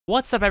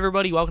What's up,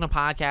 everybody? Welcome to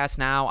Podcast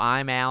Now.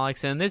 I'm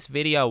Alex, and in this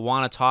video, I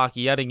want to talk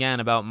yet again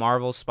about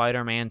Marvel's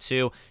Spider-Man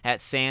 2 at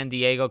San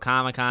Diego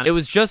Comic-Con. It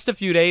was just a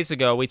few days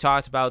ago. We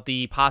talked about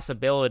the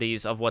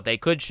possibilities of what they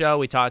could show.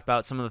 We talked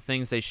about some of the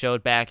things they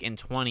showed back in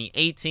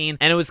 2018,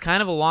 and it was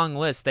kind of a long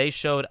list. They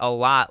showed a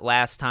lot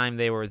last time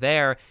they were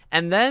there,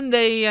 and then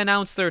they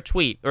announced their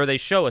tweet, or they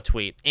show a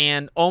tweet,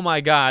 and oh my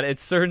god, it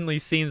certainly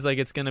seems like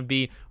it's going to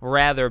be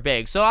rather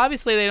big. So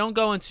obviously, they don't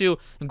go into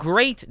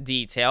great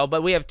detail,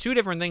 but we have two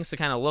different things to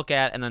kind of look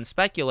at and then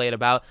speculate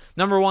about.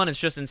 Number one is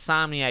just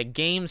Insomniac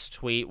Games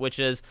tweet, which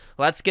is,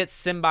 let's get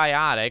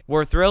symbiotic.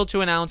 We're thrilled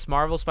to announce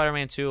Marvel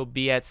Spider-Man 2 will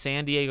be at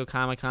San Diego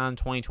Comic-Con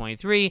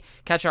 2023.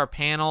 Catch our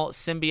panel,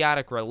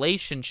 Symbiotic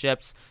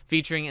Relationships,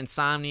 featuring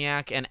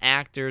Insomniac and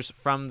actors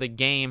from the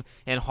game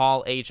in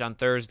Hall H on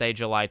Thursday,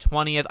 July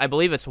 20th. I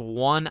believe it's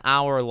 1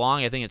 hour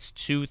long. I think it's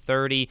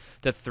 2:30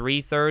 to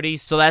 3:30.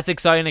 So that's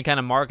exciting to kind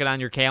of mark it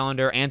on your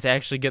calendar and to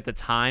actually get the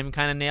time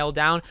kind of nailed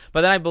down.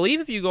 But then I believe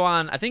if you go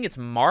on, I think it's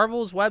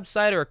Marvel's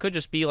website, or it could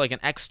just be like an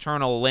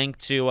external link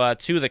to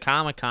the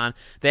Comic-Con,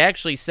 they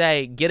actually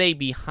say, get a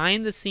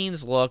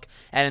behind-the-scenes look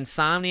at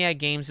Insomniac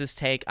Games'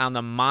 take on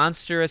the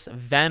monstrous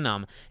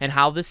Venom and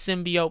how the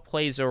symbiote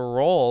plays a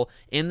role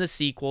in the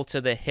sequel to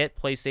the hit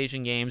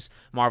PlayStation games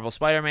Marvel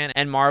Spider-Man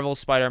and Marvel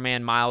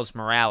Spider-Man Miles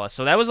Morales.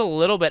 So that was a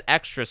little bit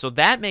extra. So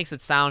that makes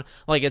it sound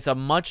like it's a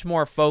much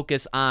more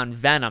focus on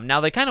Venom. Now,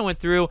 they kind of went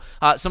through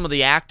some of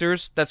the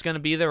actors that's going to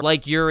be there,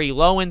 like Yuri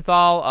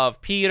Lowenthal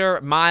of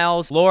Peter,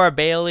 Miles, Laura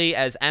Bailey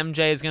as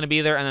MJ is going to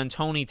be there, and then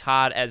Tony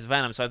Todd as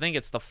Venom. So I think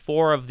it's the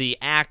four of the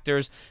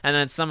actors, and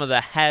then some of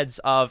the heads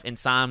of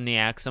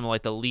Insomniac, some of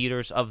like the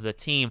leaders of the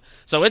team.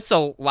 So it's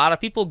a lot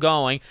of people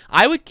going.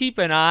 I would keep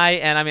an eye,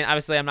 and I mean,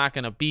 obviously I'm not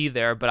going to be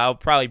there, but I'll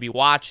probably be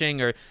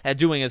watching or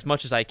doing as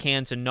much as I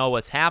can to know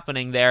what's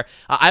happening there.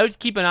 I would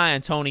keep an eye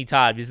on Tony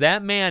Todd, because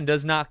that man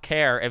does not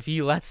care if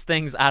he lets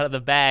things out of the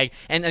bag.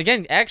 And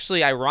again,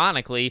 actually,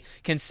 ironically,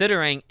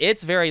 considering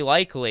it's very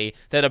likely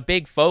that a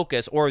big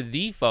focus, or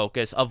the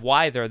focus of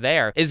why they're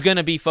there, is going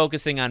to be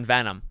focusing on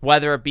Venom.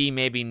 Whether it be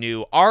maybe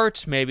new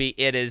art, maybe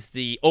it is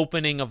the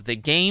opening of the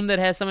game that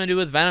has something to do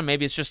with Venom,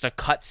 maybe it's just a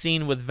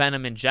cutscene with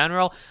Venom in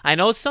general. I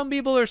know some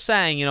people are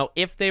saying, you know,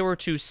 if they were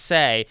to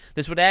say,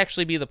 this would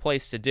actually be the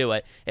place to do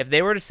it, if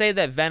they were to say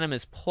that Venom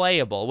is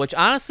playable, which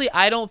honestly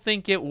I don't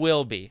think it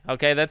will be,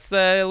 okay? That's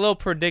a little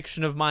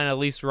prediction of mine, at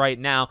least right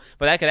now,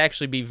 but that could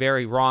actually be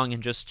very wrong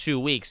in just 2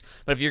 weeks.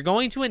 But if you're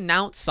going to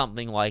announce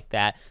something like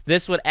that,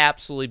 this would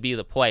absolutely be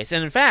the place.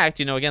 And in fact,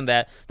 you know, again,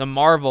 that the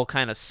Marvel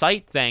kind of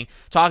site thing,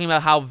 talking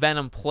about how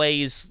Venom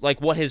plays,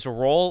 like what his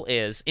role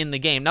is in the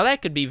game. Now,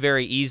 that could be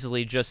very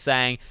easily just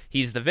saying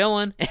he's the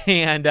villain,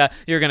 and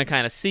you're going to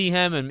kind of see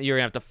him, and you're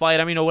going to have to fight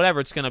him, you know, whatever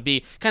it's going to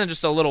be, kind of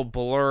just a little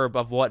blurb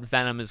of what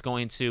Venom is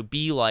going to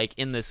be like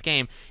in this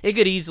game. It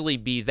could easily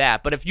be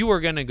that. But if you were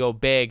going to go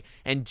big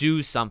and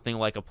do something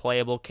like a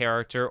playable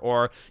character,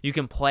 or you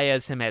can play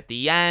as him at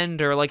the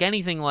end, or like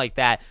anything like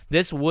that,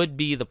 this would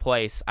be the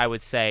place, I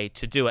would say,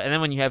 to do it. And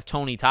then when you have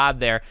Tony Todd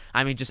there,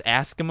 I mean, just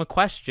ask him a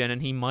question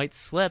and he might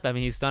slip. I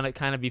mean, he's done it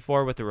kind of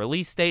before with the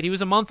release date. He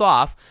was a month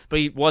off, but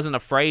he wasn't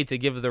afraid to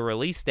give the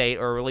release date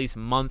or release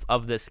month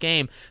of this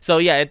game. So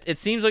yeah, it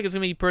seems like it's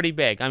going to be pretty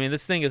big. I mean,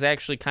 this thing has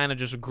actually kind of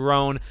just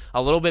grown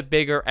a little bit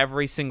bigger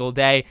every single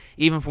day,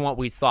 even from what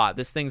we thought.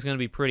 This thing's going to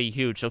be pretty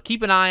huge. So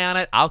keep an eye on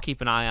it. I'll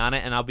keep an eye on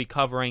it, and I'll be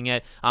covering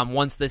it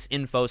once this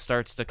info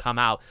starts to come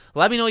out.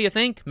 Let me know what you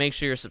think. Make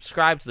sure you're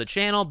subscribed to the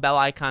channel, bell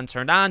icon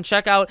turned on.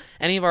 Check out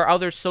any of our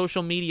other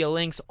social media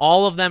links.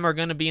 All of them are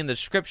going to be in the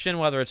description,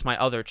 whether it's my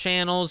other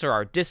channels or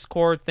our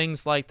Discord,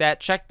 things like that.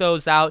 Check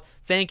those out.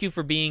 Thank you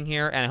for being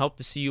here, and I hope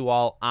to see you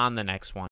all on the next one.